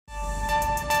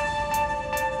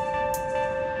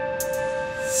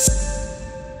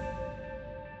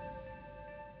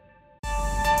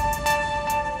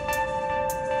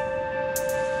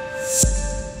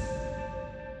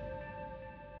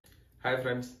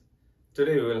friends,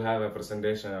 today we will have a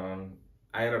presentation on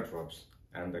inotropes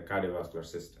and the cardiovascular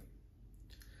system.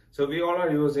 So we all are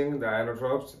using the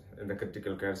inotropes in the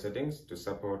critical care settings to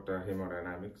support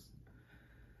hemodynamics.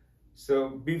 So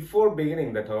before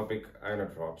beginning the topic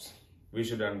inotropes, we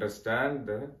should understand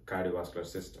the cardiovascular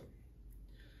system.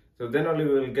 So then only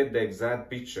we will get the exact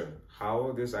picture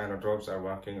how these inotropes are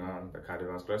working on the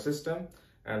cardiovascular system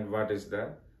and what is the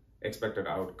expected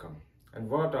outcome and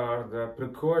what are the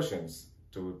precautions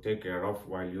to take care of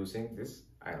while using these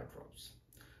inotropes.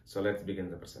 So let's begin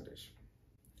the presentation.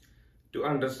 To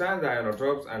understand the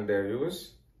inotropes and their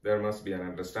use, there must be an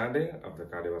understanding of the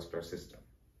cardiovascular system.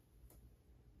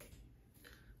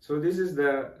 So this is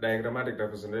the diagrammatic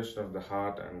representation of the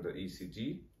heart and the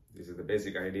ECG. This is the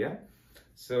basic idea.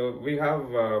 So we have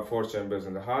four chambers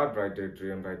in the heart: right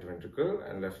atrium, right ventricle,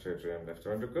 and left atrium, left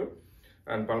ventricle,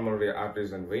 and pulmonary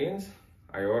arteries and veins,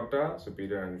 aorta,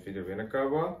 superior and inferior vena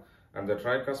cava, and the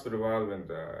tricuspid valve in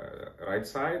the right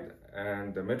side,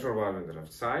 and the mitral valve in the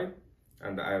left side,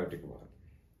 and the aortic valve.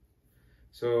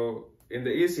 So in the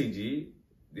ECG,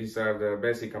 these are the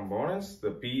basic components: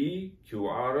 the P,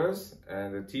 QRS,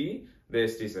 and the T, the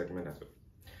ST segment as well.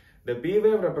 The P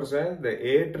wave represents the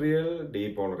atrial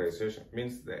depolarization,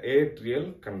 means the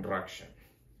atrial contraction.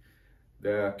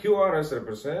 The QRS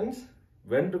represents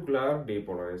ventricular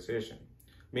depolarization,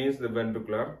 means the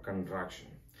ventricular contraction.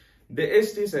 The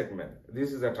ST segment,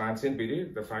 this is the transient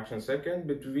period, the fraction second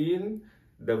between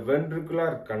the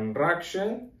ventricular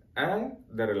contraction and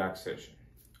the relaxation.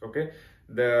 Okay,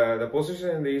 the position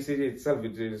in the ECG itself,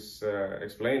 which is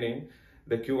explaining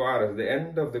the QRS, the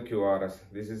end of the QRS.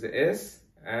 This is the S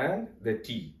and the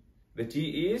T. The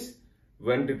T is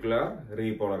ventricular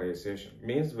repolarization,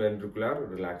 means ventricular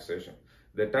relaxation.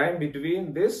 The time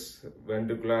between this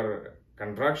ventricular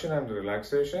contraction and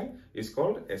relaxation is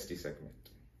called ST segment.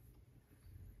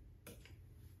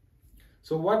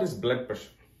 So what is blood pressure?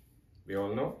 We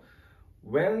all know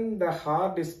when the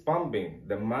heart is pumping,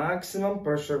 the maximum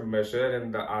pressure measured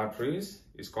in the arteries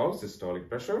is called systolic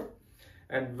pressure.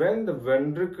 And when the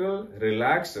ventricle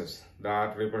relaxes, the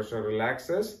artery pressure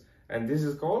relaxes, and this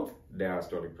is called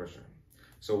diastolic pressure.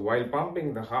 So while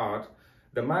pumping the heart,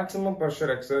 the maximum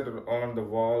pressure exerted on the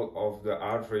wall of the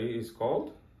artery is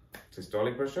called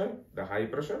systolic pressure, the high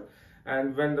pressure.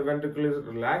 And when the ventricle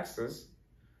relaxes,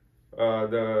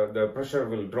 the pressure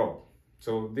will drop.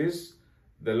 So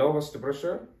the lowest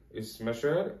pressure is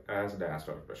measured as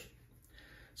diastolic pressure.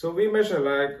 So we measure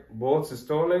like both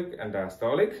systolic and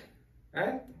diastolic,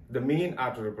 and the mean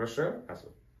arterial pressure as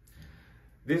well.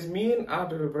 This mean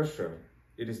arterial pressure,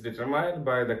 it is determined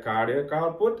by the cardiac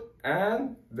output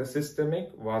and the systemic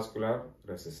vascular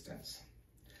resistance.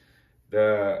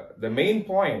 The main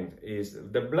point is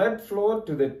the blood flow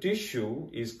to the tissue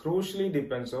is crucially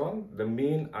depends on the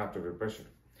mean arterial pressure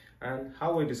and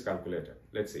how it is calculated.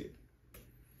 Let's see.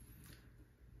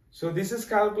 So this is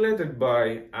calculated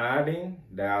by adding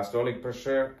diastolic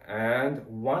pressure and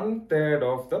 1/3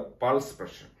 of the pulse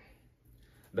pressure.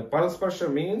 The pulse pressure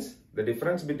means the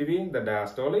difference between the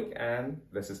diastolic and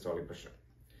the systolic pressure.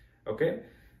 Okay,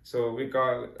 so we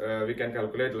can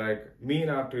calculate like mean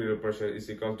arterial pressure is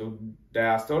equal to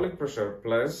diastolic pressure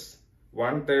plus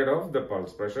 1/3 of the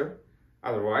pulse pressure.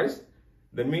 Otherwise,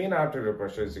 the mean arterial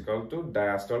pressure is equal to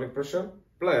diastolic pressure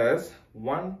plus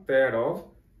 1/3 of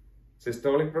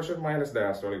systolic pressure minus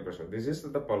diastolic pressure. This is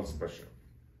the pulse pressure.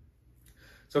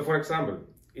 So for example,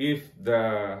 if the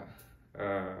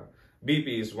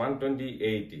BP is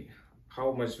 120/80,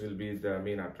 how much will be the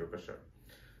mean arterial pressure?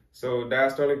 So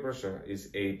diastolic pressure is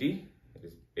 80. It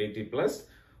is 80 plus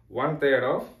 1/3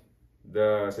 of the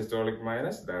systolic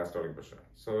minus diastolic pressure.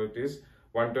 So it is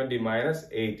 120 minus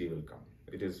 80 will come.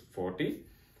 It is 40.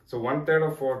 So 1/3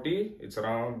 of 40, it's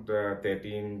around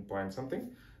 13 point something.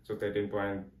 So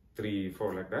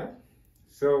 13.34 like that.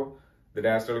 So the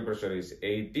diastolic pressure is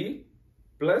 80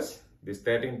 plus this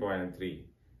 13.3.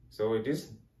 So it is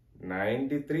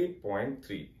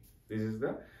 93.3. This is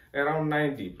the around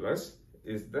 90 plus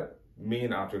is the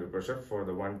mean arterial pressure for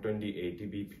the 120/80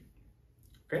 BP.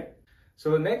 Okay.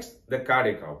 So next, the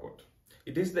cardiac output.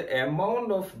 It is the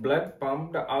amount of blood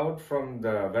pumped out from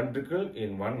the ventricle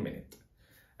in 1 minute.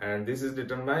 And this is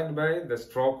determined by the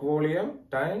stroke volume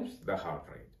times the heart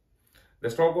rate. The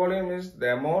stroke volume is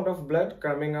the amount of blood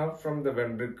coming out from the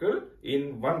ventricle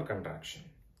in one contraction.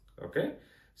 Okay,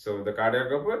 so the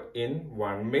cardiac output in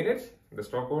 1 minute, the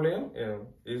stroke volume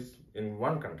is in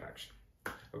one contraction.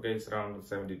 Okay, it's around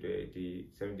 70 to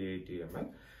 80 ml.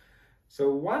 So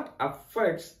what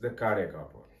affects the cardiac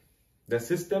output? The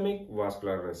systemic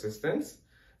vascular resistance.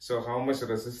 So how much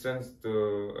resistance to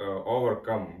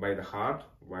overcome by the heart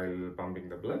while pumping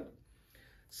the blood.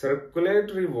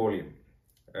 Circulatory volume.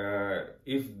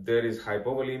 If there is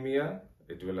hypovolemia,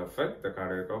 it will affect the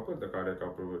cardiac output. The cardiac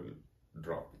output will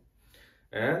drop.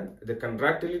 And the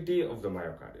contractility of the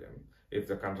myocardium. If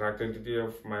the contractility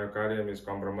of myocardium is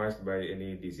compromised by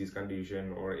any disease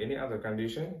condition or any other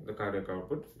condition, the cardiac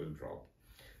output will drop.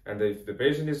 And if the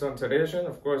patient is on sedation,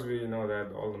 of course, we know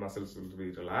that all the muscles will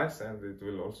be relaxed and it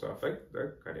will also affect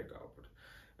the cardiac output.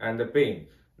 And the pain.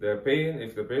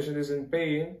 If the patient is in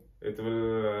pain, it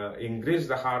will increase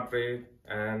the heart rate,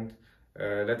 and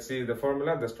let's see the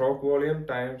formula, the stroke volume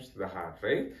times the heart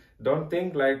rate. Don't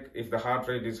think like if the heart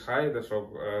rate is high,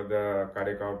 the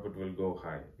cardiac output will go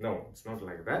high. No, it's not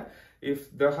like that.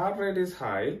 If the heart rate is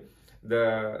high,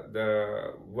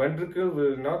 the ventricle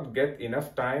will not get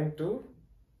enough time to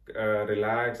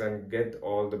relax and get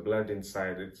all the blood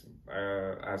inside. It's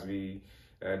as we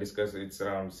discussed, it's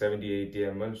around 70-80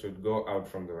 ml should go out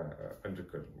from the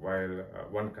ventricle while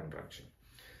one contraction.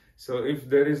 So if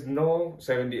there is no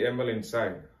 70 ml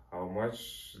inside, how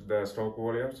much the stroke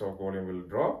volume will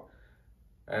drop,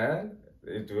 and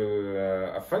it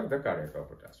will affect the cardiac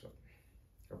output as well.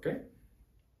 Okay.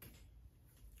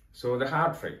 So the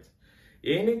heart rate,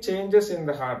 any changes in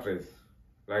the heart rate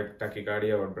like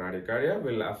tachycardia or bradycardia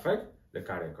will affect the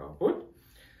cardiac output.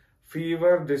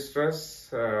 Fever, distress,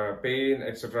 pain,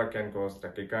 etc. can cause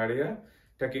tachycardia.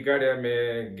 Tachycardia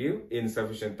may give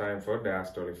insufficient time for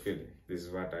diastolic filling. This is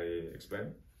what I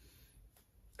explained.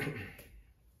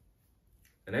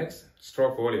 Next,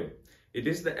 stroke volume. It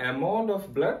is the amount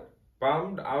of blood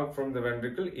pumped out from the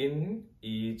ventricle in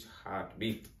each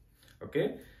heartbeat.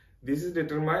 Okay, this is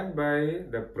determined by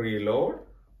the preload,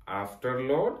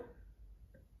 afterload,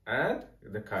 and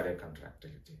the cardiac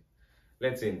contractility.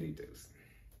 Let's see in details.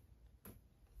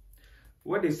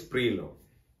 What is preload?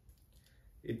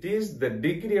 It is the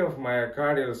degree of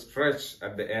myocardial stretch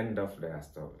at the end of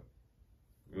diastole.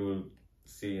 We will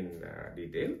see in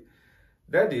detail.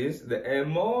 That is the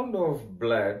amount of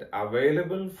blood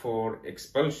available for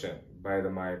expulsion by the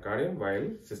myocardium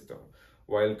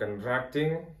while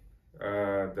contracting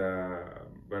the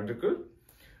ventricle.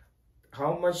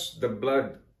 How much the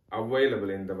blood available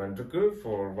in the ventricle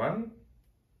for one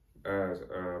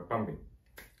pumping.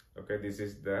 Okay, this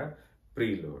is the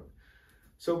preload.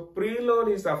 So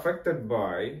preload is affected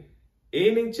by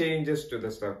any changes to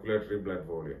the circulatory blood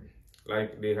volume,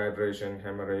 like dehydration,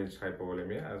 hemorrhage,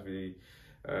 hypovolemia, as we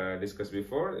discussed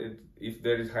before. If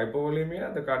there is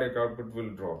hypovolemia, the cardiac output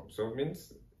will drop. So it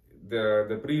means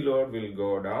the preload will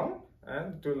go down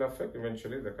and it will affect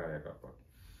eventually the cardiac output.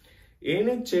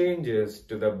 Any changes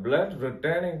to the blood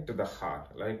returning to the heart,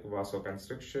 like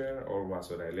vasoconstriction or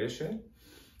vasodilation,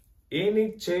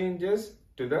 any changes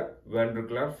to the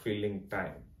ventricular filling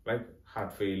time, like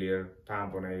heart failure,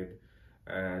 tamponade,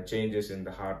 changes in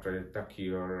the heart rate, tachy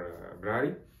or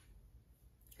brady,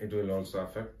 it will also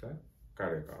affect the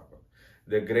cardiac output.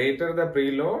 The greater the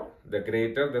preload, the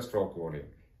greater the stroke volume.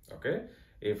 Okay,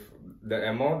 if the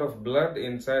amount of blood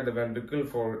inside the ventricle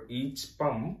for each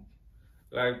pump,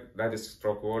 like that is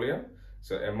stroke volume.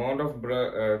 So amount of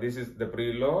blood, this is the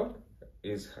preload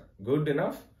is good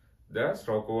enough, the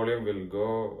stroke volume will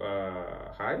go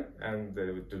high and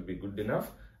it will be good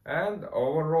enough, and the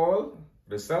overall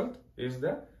result is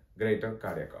the greater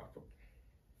cardiac output.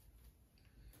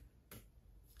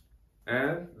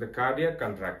 And the cardiac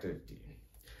contractility.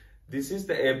 This is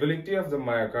the ability of the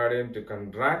myocardium to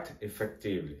contract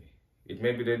effectively. It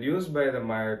may be reduced by the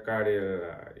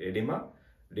myocardial edema,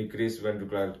 decreased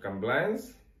ventricular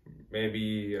compliance,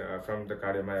 maybe from the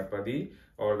cardiomyopathy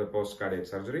or the post-cardiac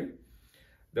surgery.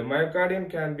 The myocardium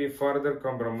can be further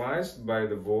compromised by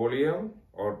the volume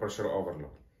or pressure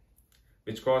overload,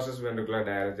 which causes ventricular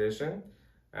dilatation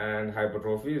and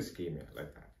hypertrophy, ischemia,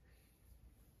 like that.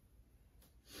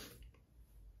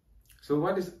 So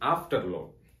what is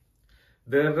afterload?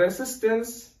 The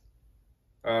resistance,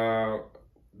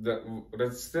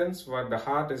 what the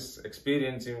heart is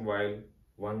experiencing while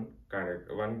one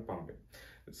pumping.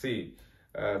 See,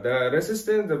 the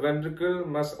resistance the ventricle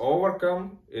must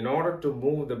overcome in order to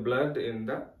move the blood in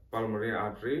the pulmonary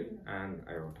artery and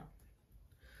aorta.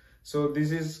 So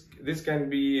this can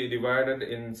be divided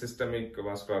in systemic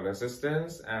vascular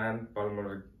resistance and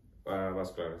pulmonary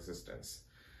vascular resistance.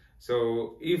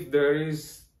 So if there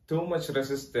is too much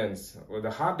resistance, well,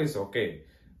 the heart is okay,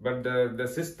 but the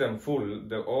system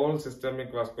all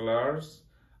systemic vasculars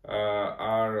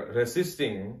are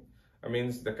resisting.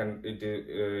 Means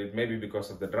it may be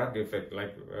because of the drug effect.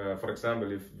 Like for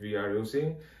example, if we are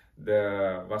using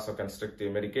the vasoconstrictive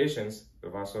medications, the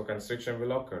vasoconstriction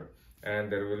will occur,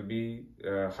 and there will be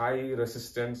high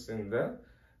resistance in the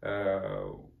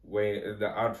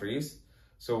arteries.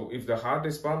 So if the heart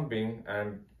is pumping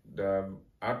and the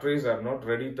arteries are not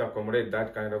ready to accommodate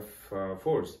that kind of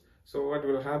force, so what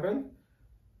will happen?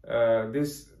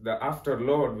 The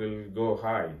afterload will go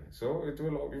high, so it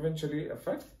will eventually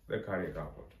affect the cardiac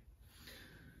output.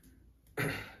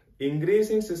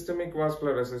 Increasing systemic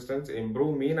vascular resistance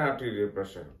improve mean arterial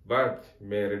pressure, but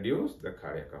may reduce the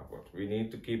cardiac output. We need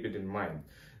to keep it in mind.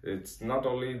 It's not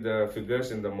only the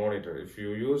figures in the monitor. If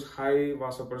you use high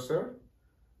vasopressor,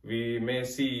 we may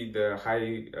see the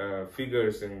high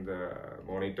figures in the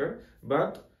monitor,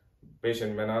 but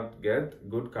patient may not get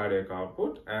good cardiac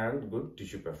output and good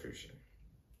tissue perfusion.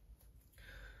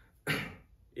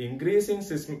 Increasing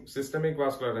systemic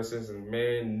vascular resistance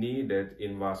may needed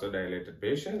in vasodilated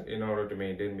patients in order to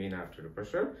maintain mean arterial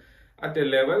pressure at a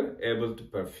level able to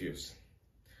perfuse.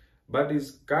 But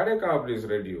if cardiac output is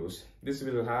reduced, this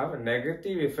will have a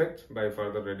negative effect by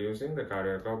further reducing the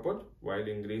cardiac output while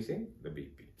increasing the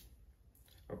BP.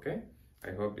 Okay,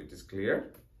 I hope it is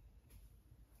clear.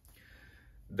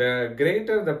 The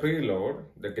greater the preload,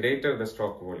 the greater the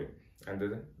stroke volume,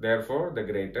 and therefore the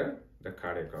greater the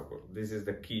cardiac output. This is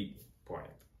the key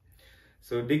point.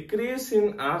 So decrease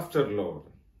in afterload,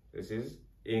 this is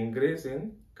increase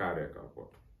in cardiac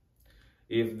output.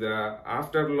 If the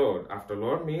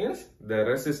afterload means the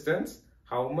resistance,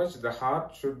 how much the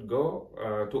heart should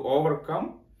go to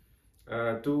overcome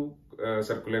to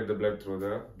circulate the blood through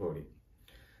the body.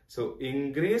 So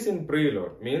increase in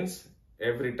preload means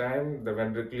every time the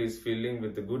ventricle is filling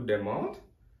with a good amount,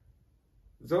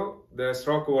 so the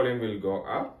stroke volume will go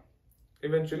up.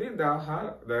 Eventually,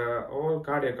 the whole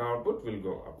cardiac output will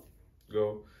go up,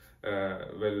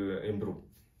 will improve.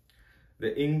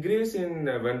 The increase in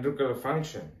ventricular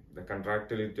function, the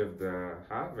contractility of the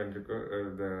heart,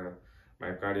 ventricle, the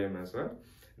myocardium as well,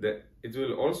 it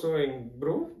will also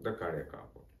improve the cardiac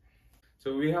output.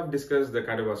 So we have discussed the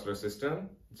cardiovascular system.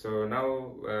 So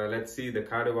now let's see the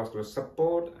cardiovascular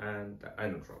support and the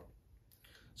inotrope.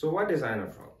 So what is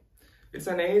inotrope? It's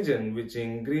an agent which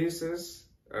increase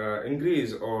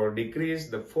or decrease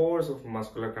the force of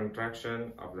muscular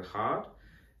contraction of the heart.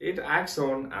 It acts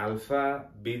on alpha,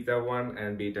 beta 1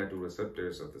 and beta 2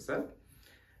 receptors of the cell.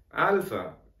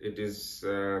 Alpha, it is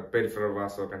peripheral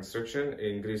vasoconstriction,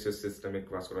 increases systemic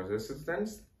vascular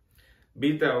resistance.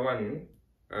 Beta 1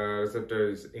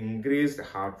 receptors increased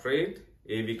heart rate,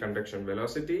 AV conduction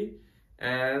velocity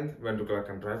and ventricular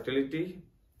contractility.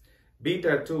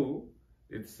 Beta 2,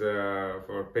 it's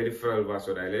for peripheral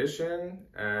vasodilation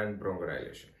and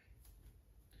bronchodilation.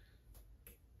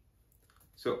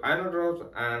 So inotropes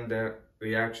and their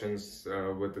reactions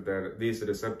with these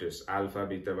receptors, alpha,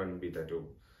 beta 1, beta 2.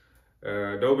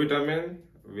 Dopamine,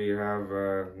 we have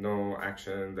no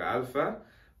action in the alpha.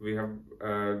 We have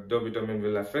dopamine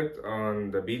will affect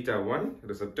on the beta 1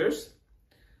 receptors,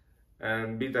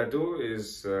 and beta 2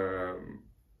 is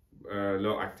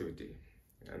low activity.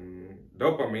 And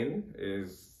dopamine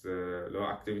is low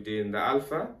activity in the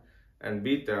alpha, and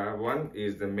beta 1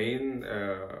 is the main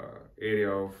area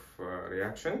of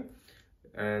reaction,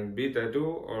 and beta 2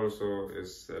 also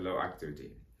is low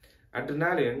activity.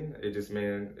 Adrenaline, it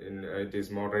is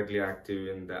moderately active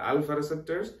in the alpha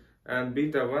receptors, and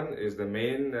beta 1 is the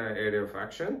main area of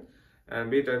action,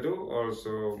 and beta 2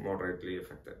 also moderately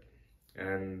affected.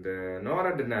 And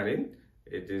noradrenaline,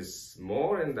 it is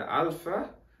more in the alpha,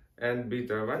 and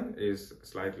beta 1 is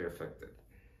slightly affected,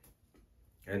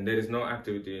 and there is no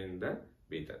activity in the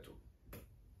beta 2.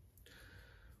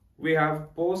 We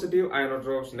have positive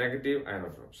inotropes, negative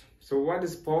inotropes. So what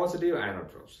is positive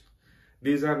inotropes?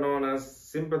 These are known as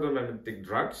sympathomimetic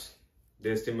drugs.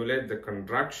 They stimulate the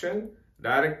contraction,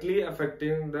 directly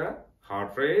affecting the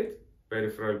heart rate,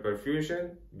 peripheral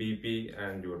perfusion, BP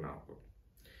and urine output.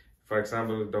 For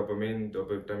example, dopamine,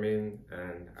 dopamine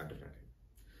and adrenaline.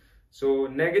 So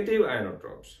negative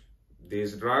inotropes,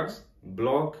 these drugs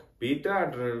block beta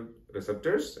adrenal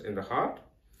receptors in the heart,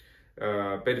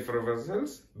 peripheral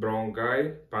vessels,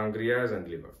 bronchi, pancreas and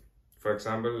liver. For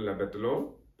example,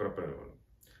 labetalol, propranolol,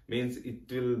 means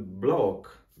it will block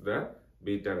the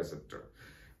beta receptor.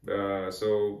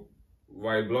 So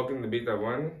while blocking the beta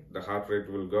 1, the heart rate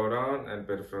will go down and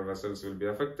peripheral vessels will be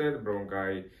affected,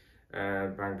 bronchi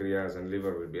and pancreas and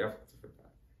liver will be affected with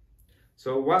that.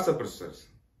 So vasopressors,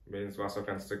 means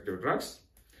vasoconstrictive drugs.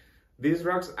 These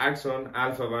drugs act on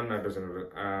alpha-1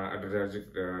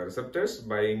 adrenergic receptors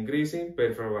by increasing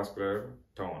peripheral vascular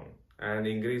tone and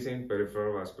increasing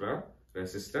peripheral vascular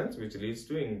resistance, which leads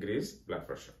to increased blood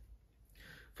pressure.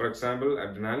 For example,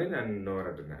 adrenaline and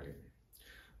noradrenaline.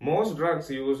 Most drugs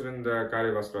used in the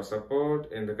cardiovascular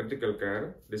support in the critical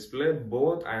care display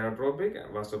both inotropic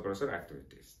and vasopressor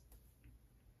activities.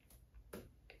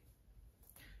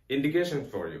 Indication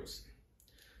for use.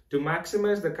 To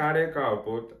maximize the cardiac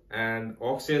output and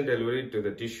oxygen delivery to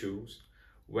the tissues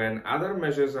when other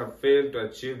measures have failed to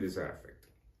achieve this effect.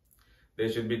 They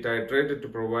should be titrated to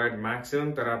provide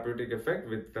maximum therapeutic effect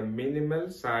with the minimal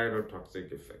side or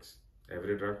toxic effects.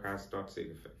 Every drug has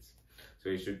toxic effects, so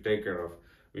you should take care of.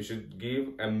 We should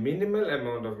give a minimal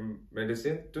amount of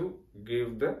medicine to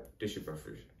give the tissue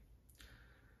perfusion.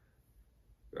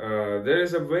 There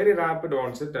is a very rapid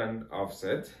onset and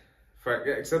offset,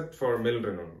 except for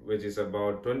milrinone, which is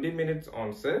about 20 minutes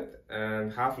onset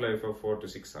and half-life of 4 to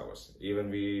 6 hours. Even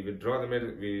we withdraw the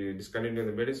we discontinue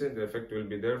the medicine, the effect will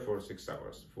be there for 6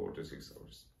 hours, 4 to 6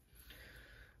 hours.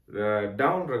 The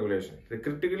down regulation. The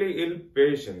critically ill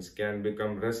patients can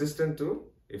become resistant to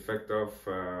effect of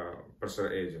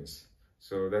pressure agents.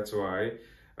 So that's why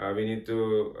we need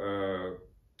to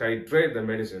titrate the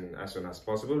medicine as soon as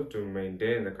possible to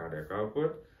maintain the cardiac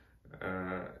output.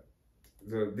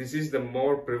 This is the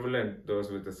more prevalent those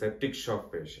with the septic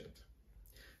shock patient.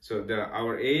 So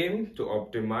our aim to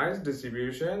optimize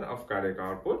distribution of cardiac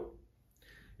output,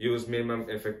 use minimum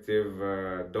effective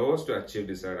dose to achieve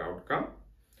desired outcome,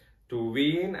 to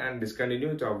wean and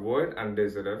discontinue to avoid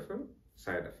undesirable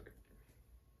side effects.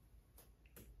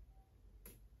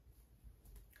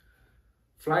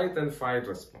 Flight and fight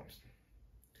response.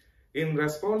 In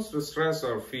response to stress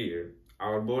or fear,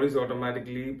 our bodies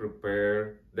automatically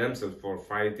prepare themselves for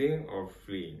fighting or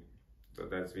fleeing. So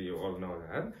that's, we all know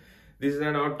that. This is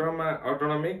an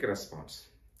autonomic response.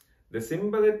 The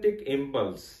sympathetic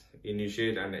impulse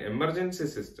initiates an emergency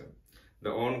system. The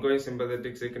ongoing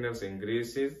sympathetic signals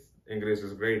increases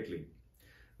greatly.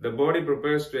 The body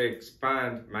prepares to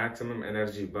expand maximum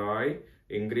energy by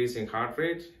increasing heart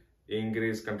rate,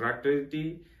 increased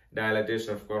contractility,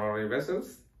 dilatation of coronary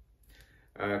vessels,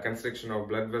 constriction of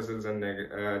blood vessels and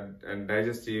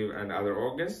digestive and other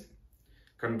organs,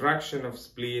 contraction of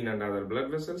spleen and other blood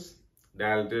vessels,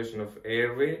 dilatation of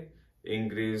airway,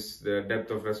 increase the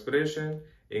depth of respiration,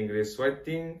 increase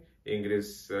sweating,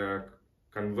 increase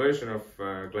conversion of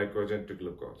glycogen to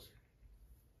glucose.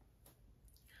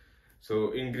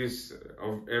 So increase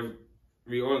of,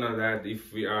 we all know that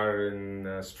if we are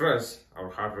in stress, our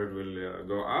heart rate will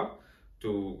go up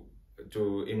to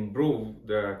improve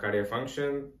the cardiac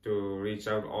function, to reach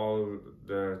out all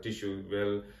the tissue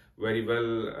very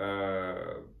well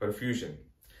perfusion.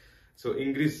 So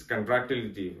increase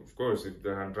contractility. Of course, if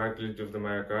the contractility of the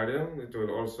myocardium, it will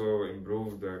also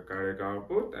improve the cardiac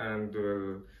output, and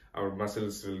our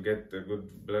muscles will get a good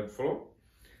blood flow.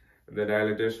 The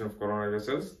dilatation of coronary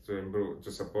vessels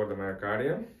to support the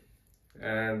myocardium,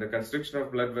 and the constriction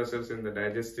of blood vessels in the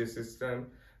digestive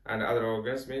system and other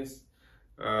organs means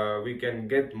we can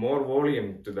get more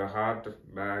volume to the heart,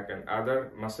 back, and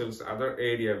other muscles, other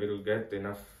area will get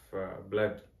enough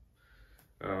blood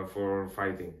for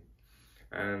fighting.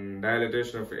 And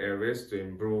dilatation of airways to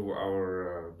improve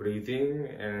our breathing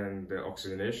and the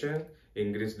oxygenation,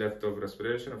 increase depth of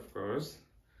respiration, of course,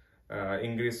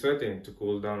 increase sweating to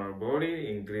cool down our body,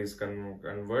 increase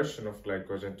conversion of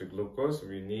glycogen to glucose.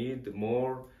 We need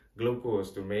more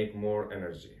glucose to make more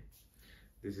energy.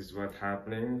 This is what's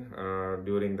happening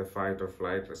during the fight or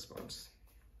flight response.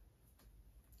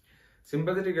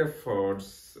 Sympathetic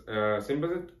effectors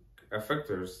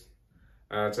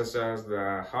such as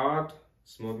the heart,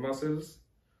 smooth muscles,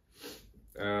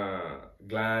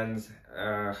 glands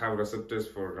have receptors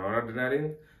for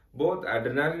noradrenaline. Both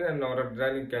adrenaline and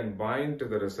noradrenaline can bind to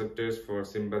the receptors for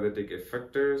sympathetic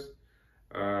effectors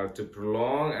to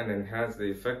prolong and enhance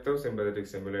the effect of sympathetic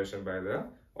stimulation by the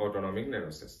autonomic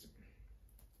nervous system.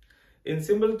 In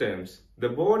simple terms, the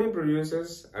body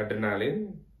produces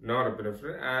adrenaline,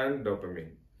 norepinephrine, and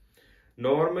dopamine.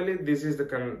 Normally, this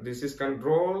is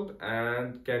controlled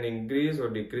and can increase or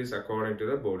decrease according to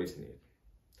the body's need.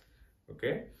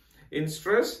 Okay. In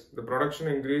stress, the production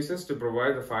increases to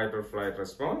provide the fight or flight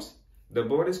response. The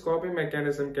body's coping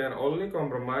mechanism can only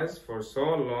compromise for so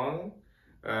long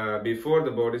before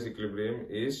the body's equilibrium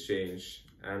is changed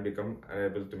and become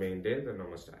unable to maintain the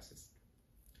homeostasis.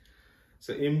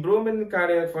 So improvement in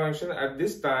cardiac function at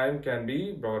this time can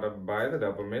be brought up by the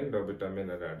dopamine,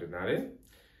 dopamine, and adrenaline.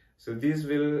 So these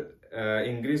will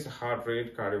increase heart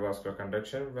rate, cardiovascular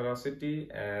conduction velocity,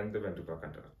 and the ventricular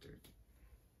contractility.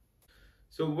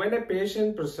 So when a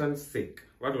patient presents sick,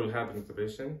 what will happen to the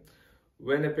patient?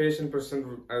 When a patient presents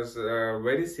as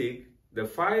very sick, the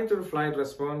fight or flight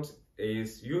response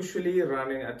is usually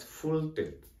running at full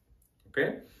tilt.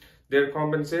 Okay, they're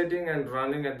compensating and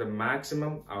running at the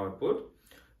maximum output.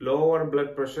 Lower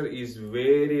blood pressure is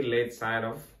very late sign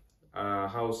of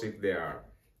how sick they are.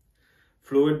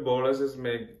 Fluid boluses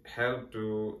may help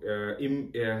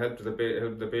help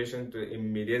the patient to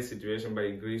immediate situation by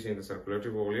increasing the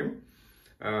circulatory volume.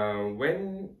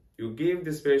 When you give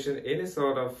this patient any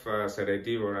sort of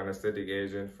sedative or anesthetic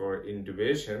agent for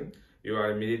intubation, you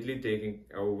are immediately taking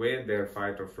away their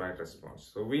fight or flight response.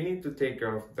 So we need to take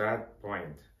care of that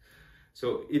point.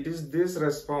 So it is this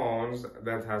response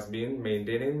that has been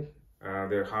maintaining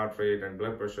their heart rate and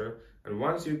blood pressure. And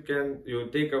once you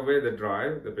take away the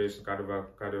drive, the patient's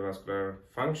cardiovascular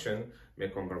function may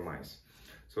compromise.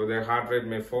 So their heart rate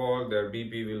may fall, their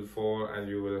BP will fall, and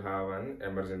you will have an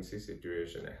emergency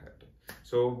situation ahead.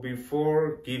 So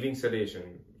before giving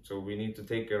sedation, so we need to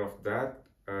take care of that,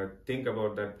 think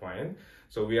about that point.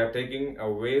 So we are taking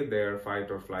away their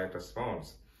fight or flight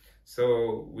response.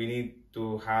 So we need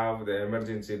to have the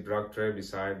emergency drug tray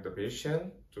beside the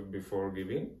patient before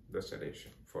giving the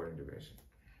sedation for intubation.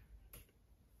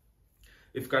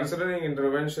 If considering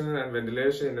intervention and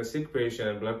ventilation in a sick patient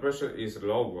and blood pressure is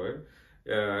lowered,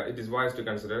 it is wise to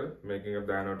consider making up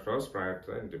the inotropes prior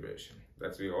to intubation.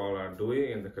 That's we all are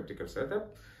doing in the critical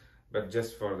setup, but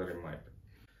just for the reminder.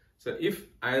 So if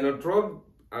inotropes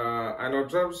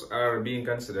are being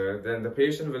considered, then the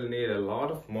patient will need a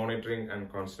lot of monitoring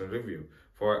and constant review.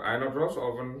 For inotropes,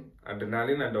 often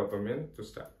adrenaline and dopamine to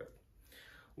start with.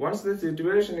 Once the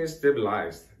situation is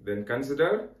stabilized, then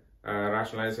consider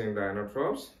rationalizing the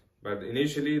inotropes, but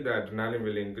initially the adrenaline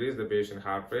will increase the patient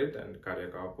heart rate and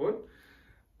cardiac output,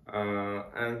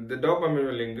 and the dopamine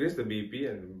will increase the BP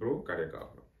and improve cardiac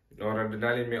output.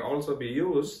 Noradrenaline may also be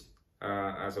used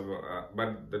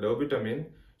but the dobutamine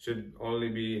should only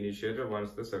be initiated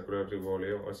once the circulatory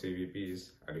volume or CVP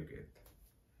is adequate.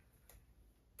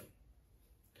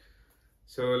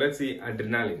 So let's see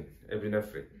adrenaline,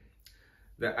 epinephrine.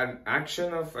 The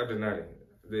action of adrenaline,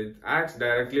 it acts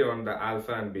directly on the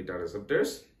alpha and beta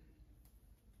receptors,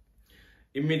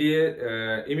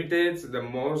 imitates the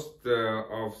most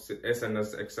of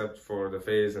SNS except for the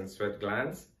face and sweat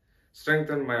glands,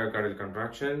 strengthen myocardial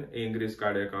contraction, increase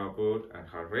cardiac output and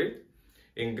heart rate,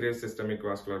 increase systemic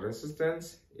vascular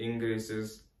resistance,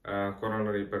 increases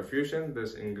coronary perfusion,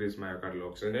 thus increase myocardial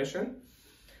oxygenation,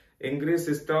 increase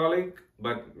systolic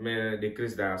but may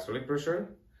decrease diastolic pressure,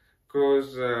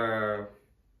 cause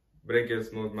brachial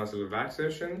smooth muscle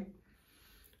relaxation,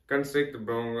 constrict the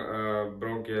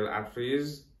bronchial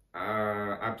arterioles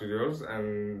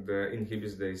and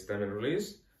inhibits the histamine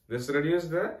release. This reduces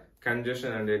the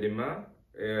congestion and edema,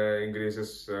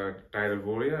 increases tidal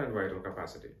volume and vital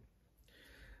capacity.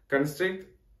 Constrict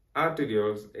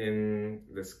arterioles in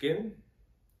the skin,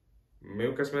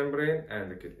 mucous membrane and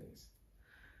the kidneys.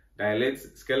 Dilates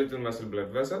skeletal muscle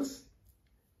blood vessels,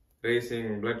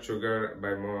 raising blood sugar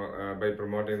by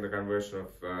promoting the conversion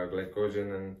of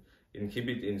glycogen and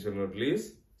inhibit insulin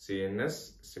release,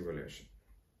 CNS stimulation.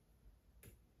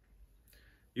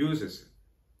 Uses.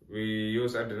 We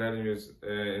use adrenaline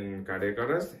in cardiac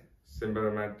arrest,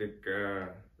 symptomatic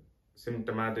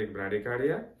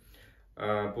bradycardia,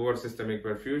 poor systemic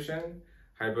perfusion,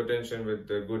 hypotension with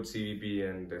good CVP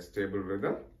and stable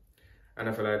rhythm,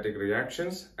 anaphylactic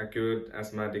reactions, acute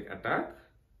asthmatic attack,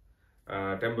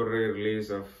 temporary release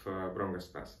of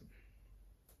bronchospasm.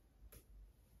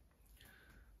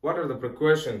 What are the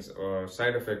precautions or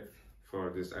side effects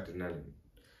for this adrenaline?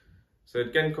 So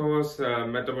it can cause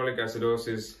metabolic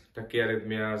acidosis,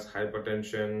 tachyarrhythmias,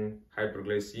 hypertension,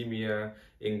 hyperglycemia,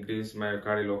 increased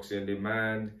myocardial oxygen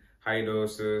demand. High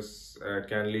doses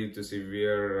can lead to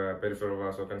severe peripheral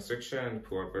vasoconstriction and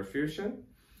poor perfusion.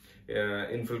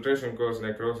 Infiltration causes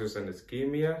necrosis and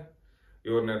ischemia,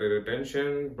 urinary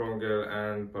retention, bronchial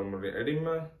and pulmonary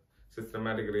edema,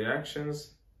 systematic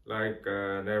reactions like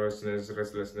nervousness,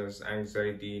 restlessness,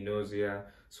 anxiety, nausea,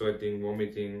 sweating,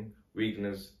 vomiting,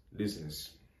 weakness,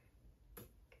 dizziness.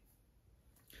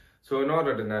 So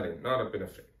noradrenaline,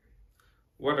 norepinephrine.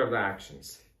 What are the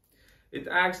actions? It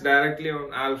acts directly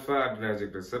on alpha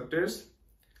adrenergic receptors,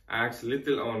 acts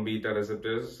little on beta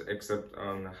receptors except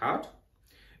on the heart.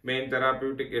 Main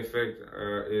therapeutic effect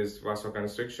is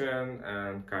vasoconstriction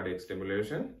and cardiac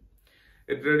stimulation.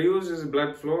 It reduces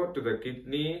blood flow to the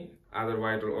kidney, other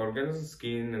vital organs,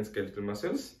 skin and skeletal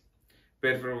muscles.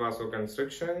 Peripheral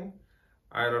vasoconstriction,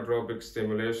 inotropic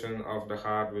stimulation of the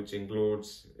heart, which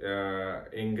includes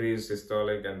increased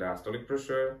systolic and diastolic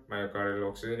pressure, myocardial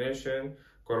oxygenation,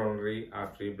 coronary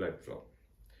artery blood flow.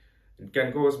 It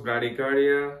can cause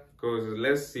bradycardia, causes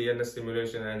less CNS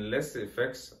stimulation and less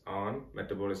effects on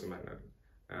metabolism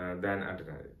than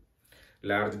adrenaline.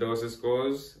 Large doses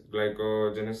cause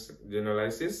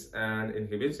glycogenolysis and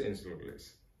inhibits insulin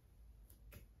release.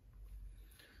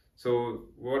 So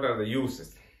what are the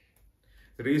uses?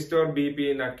 Restore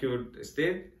BP in acute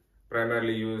state,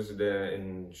 primarily used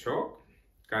in shock.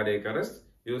 Cardiac arrest,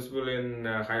 useful in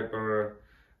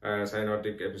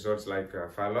hypercyanotic episodes like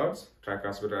fallouts,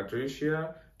 tricuspid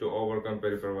atresia to overcome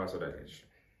peripheral vasodilation.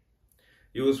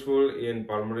 Useful in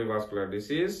pulmonary vascular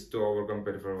disease to overcome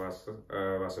peripheral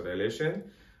vasodilation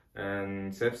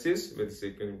and sepsis with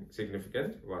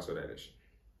significant vasodilation.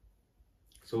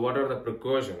 So what are the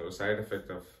precautions or side effects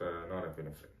of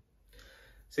norepinephrine?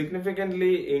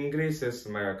 Significantly increases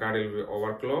myocardial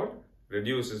overload,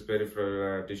 reduces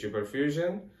peripheral tissue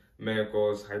perfusion, may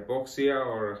cause hypoxia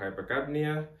or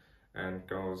hypercapnia, and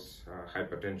cause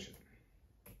hypertension.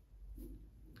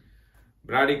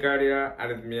 Bradycardia,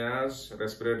 arrhythmias,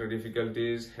 respiratory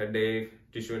difficulties, headache,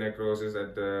 tissue necrosis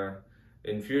at the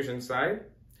infusion site,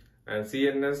 and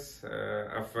CNS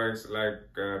effects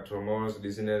like tremors,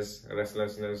 dizziness,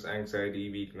 restlessness,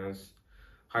 anxiety, weakness,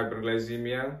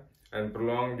 hyperglycemia, and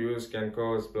prolonged use can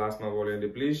cause plasma volume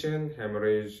depletion,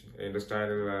 hemorrhage,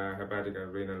 intestinal, hepatic,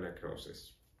 and renal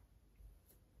necrosis.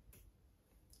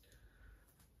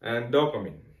 And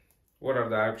dopamine. What are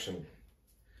the actions?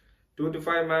 2 to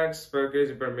 5 max per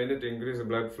kg per minute increase the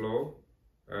blood flow,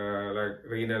 like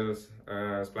renal,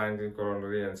 splanchnic,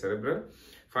 coronary, and cerebral.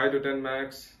 5 to 10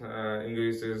 max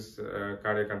increases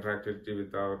cardiac contractility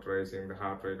without raising the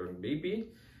heart rate or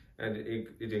BP, and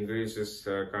it increases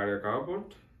cardiac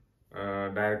output.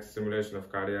 Direct stimulation of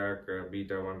cardiac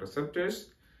beta-1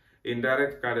 receptors,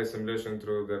 indirect cardiac stimulation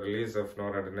through the release of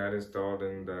noradrenaline stored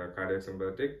in the cardiac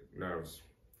sympathetic nerves.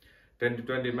 10 to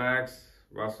 20 max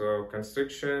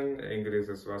vasoconstriction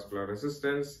increases vascular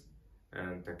resistance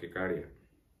and tachycardia.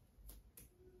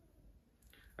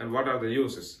 And what are the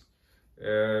uses?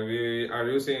 We are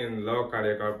using in low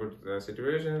cardiac output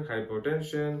situation,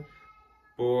 hypotension,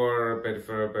 poor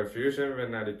peripheral perfusion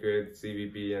when adequate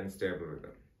CVP and stable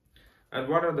rhythm. And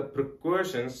what are the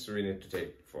precautions we need to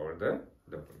take for the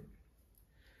dopamine?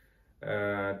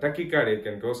 Tachycardia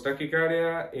can cause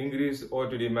tachycardia, increase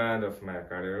O2 demand of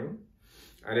myocardium,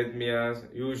 arrhythmias,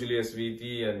 usually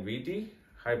SVT and VT,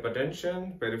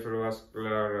 hypertension, peripheral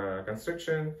vascular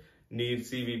constriction, need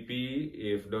CVP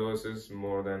if dose is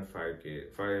more than 5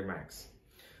 max.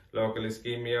 Local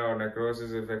ischemia or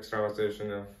necrosis if extravasation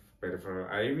of peripheral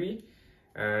IV,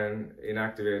 and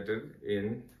inactivated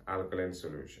in alkaline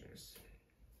solutions.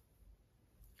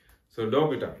 So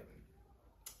dobutamine.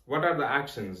 What are the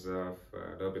actions of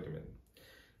dobutamine?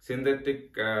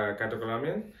 Synthetic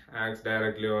catecholamine acts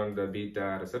directly on the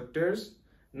beta receptors,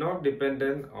 not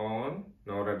dependent on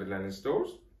noradrenaline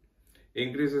stores,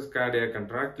 increases cardiac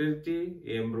contractility,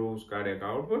 improves cardiac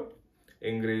output,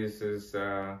 increases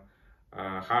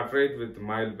heart rate with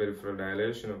mild peripheral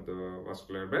dilation of the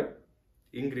vascular bed,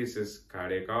 increases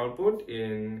cardiac output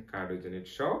in cardiogenic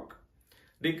shock,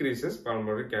 decreases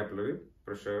pulmonary capillary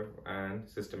pressure and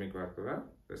systemic vascular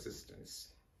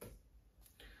resistance.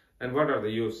 And what are the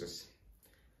uses?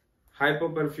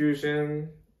 Hypoperfusion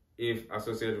if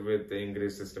associated with the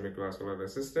increased systemic vascular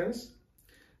resistance,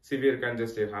 severe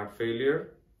congestive heart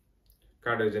failure,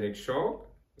 cardiogenic shock,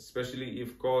 especially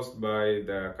if caused by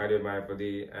the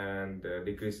cardiomyopathy, and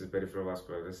decreases peripheral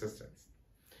vascular resistance.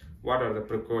 What are the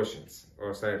precautions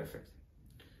or side effects?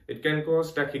 It can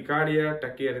cause tachycardia,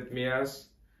 tachyarrhythmias,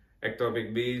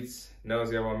 ectopic beats,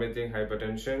 nausea, vomiting,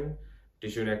 hypertension,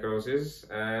 tissue necrosis,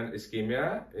 and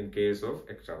ischemia in case of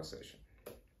extravasation.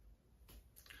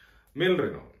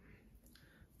 Milrinone.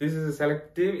 This is a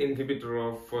selective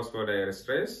inhibitor of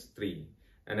phosphodiesterase 3,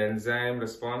 an enzyme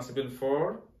responsible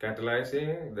for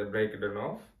catalyzing the breakdown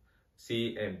of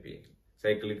CMP,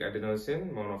 cyclic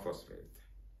adenosine monophosphate.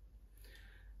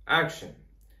 Action.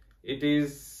 It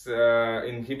is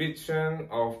inhibition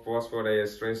of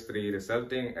phosphodiesterase 3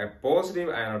 resulting a positive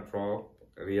inotrope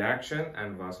reaction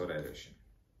and vasodilation.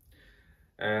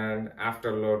 And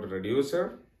afterload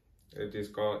reducer, it is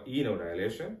called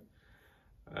enodilation.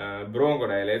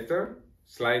 Bronchodilator,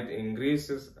 slight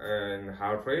increases in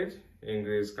heart rate,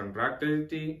 increased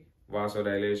contractility,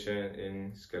 vasodilation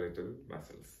in skeletal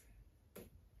muscles.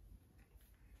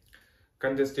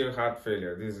 Congestive heart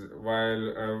failure. This is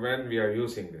when we are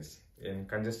using this. In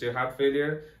congestive heart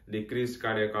failure, decreased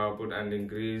cardiac output and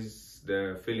increase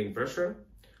the filling pressure.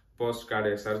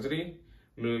 Post-cardiac surgery,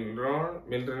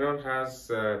 milrinone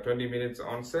has 20 minutes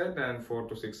onset and 4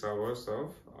 to 6 hours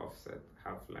of offset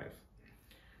half-life.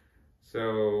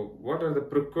 So what are the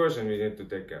precautions we need to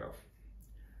take care of?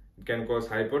 It can cause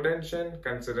hypotension,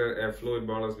 consider a fluid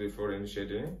bolus before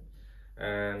initiating,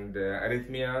 and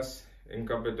arrhythmias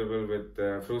incompatible with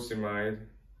furosemide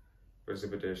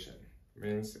precipitation.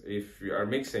 Means if you are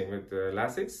mixing with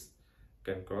Lasix,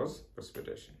 can cause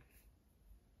precipitation.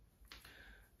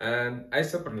 And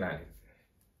isoprene.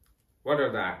 What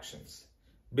are the actions?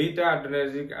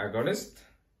 Beta-adrenergic agonist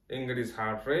increase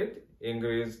heart rate,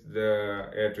 increase the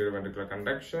atrioventricular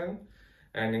conduction,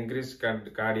 and increase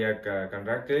cardiac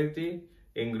contractility,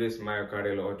 increase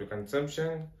myocardial O2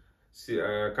 consumption.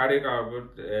 Cardiac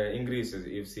output increases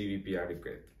if CVP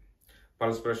adequate.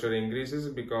 Pulse pressure increases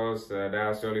because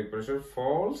diastolic pressure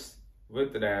falls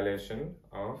with the dilation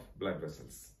of blood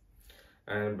vessels,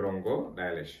 and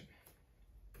bronchodilation.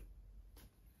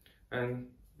 And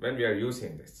when we are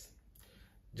using this,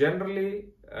 generally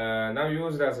now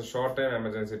used as a short-term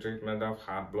emergency treatment of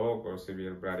heart block or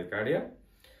severe bradycardia,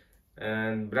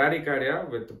 and bradycardia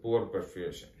with poor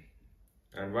perfusion.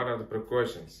 And what are the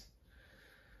precautions?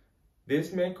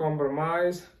 This may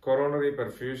compromise coronary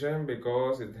perfusion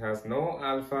because it has no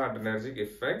alpha-adrenergic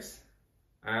effects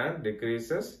and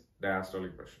decreases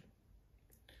diastolic pressure.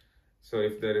 So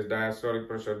if there is diastolic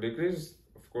pressure decrease,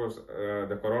 of course,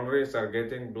 the coronaries are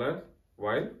getting blood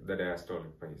while the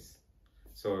diastolic pays.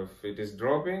 So if it is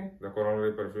dropping, the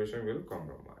coronary perfusion will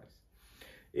compromise.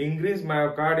 Increase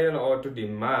myocardial O2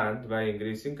 demand by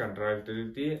increasing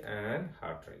contractility and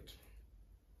heart rate.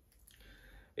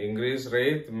 Increased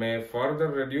rate may further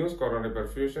reduce coronary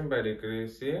perfusion by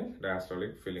decreasing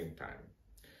diastolic filling time.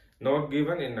 Not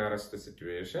given in arrest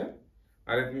situation.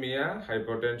 Arrhythmia,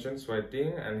 hypotension,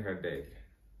 sweating, and headache.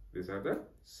 These are the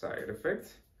side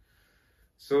effects.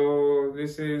 So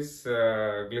this is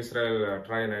glyceryl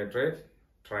trinitrate,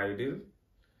 Tridil,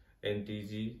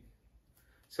 NTG.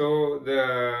 So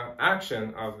the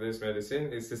action of this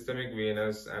medicine is systemic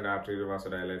venous and arterial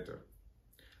vasodilator.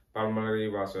 Pulmonary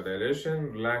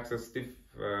vasodilation relaxes stiff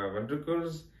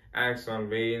ventricles, acts on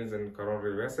veins and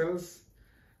coronary vessels.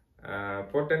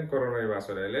 Potent coronary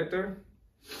vasodilator,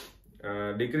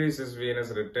 decreases venous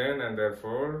return and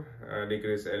therefore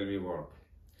decrease LV work.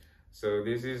 So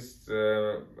this is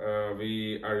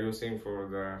we are using for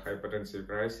the hypertensive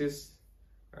crisis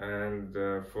and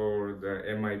for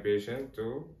the MI patient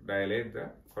to dilate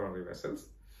the coronary vessels,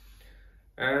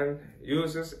 and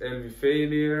uses LV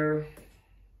failure.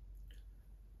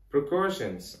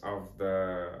 Precautions of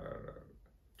the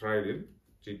Tridil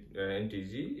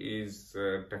NTG is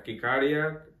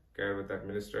tachycardia, care with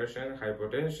administration,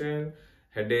 hypotension,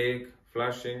 headache,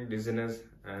 flushing, dizziness,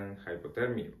 and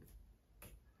hypothermia.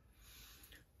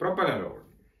 Propranolol.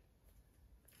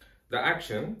 The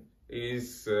action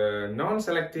is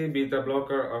non-selective beta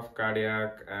blocker of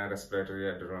cardiac and respiratory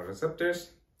adrenal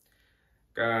receptors.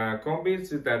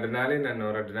 Competes with adrenaline and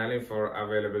noradrenaline for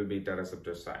available beta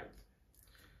receptor site.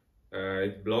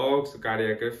 It blocks the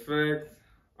cardiac effect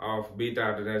of beta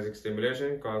adrenergic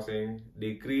stimulation, causing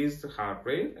decreased heart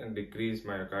rate and decreased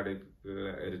myocardial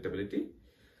irritability,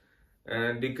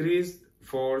 and decreased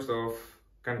force of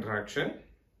contraction,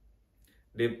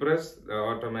 depress the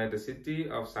automaticity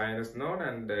of sinus node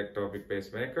and the ectopic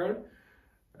pacemaker.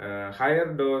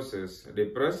 Higher doses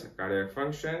depress cardiac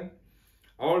function,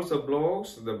 also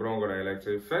blocks the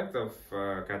bronchodilatory effect of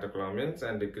catecholamines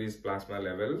and decrease plasma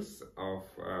levels of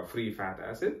free fatty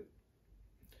acid.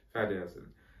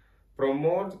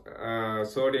 Promotes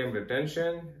sodium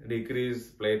retention,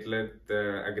 decrease platelet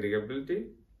aggregability.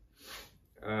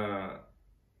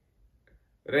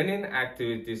 Renin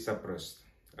activity suppressed,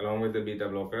 along with the beta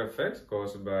blocker effects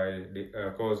caused by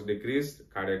decreased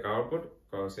cardiac output,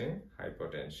 causing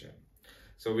hypotension.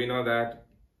 So we know that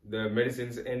the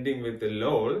medicines ending with the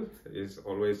lol is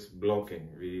always blocking.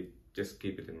 We just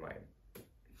keep it in mind.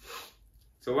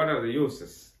 So what are the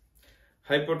uses?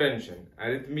 Hypotension,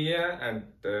 arrhythmia and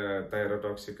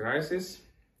thyrotoxic crisis,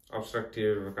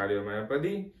 obstructive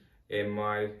cardiomyopathy,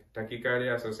 MI,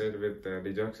 tachycardia associated with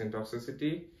digoxin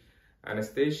toxicity,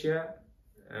 anesthesia,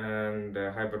 and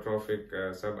hypertrophic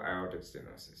subaortic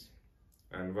stenosis.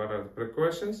 And what are the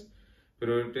precautions?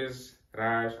 Priorities: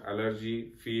 rash,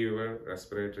 allergy, fever,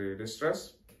 respiratory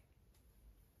distress.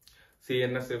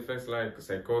 CNS effects like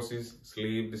psychosis,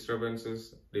 sleep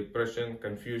disturbances, depression,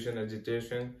 confusion,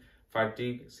 agitation,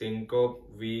 fatigue, syncope,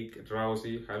 weak,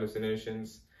 drowsy,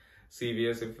 hallucinations.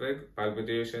 CVS effect: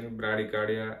 palpitation,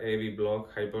 bradycardia, AV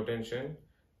block, hypotension,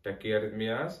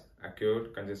 tachyarrhythmias,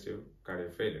 acute congestive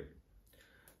cardiac failure.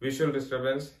 Visual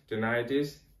disturbance,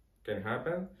 tinnitus can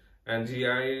happen, and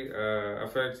GI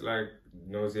effects like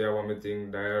nausea, vomiting,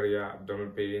 diarrhea,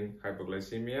 abdominal pain,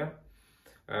 hypoglycemia,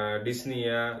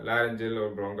 dyspnea, laryngeal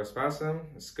or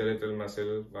bronchospasm, skeletal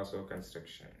muscle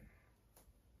vasoconstriction.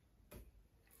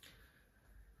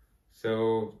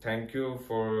 So thank you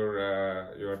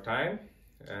for your time,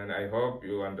 and I hope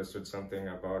you understood something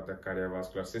about the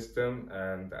cardiovascular system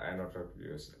and the inotrope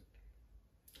usage.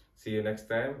 See you next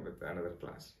time with another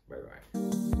class.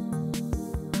 Bye-bye.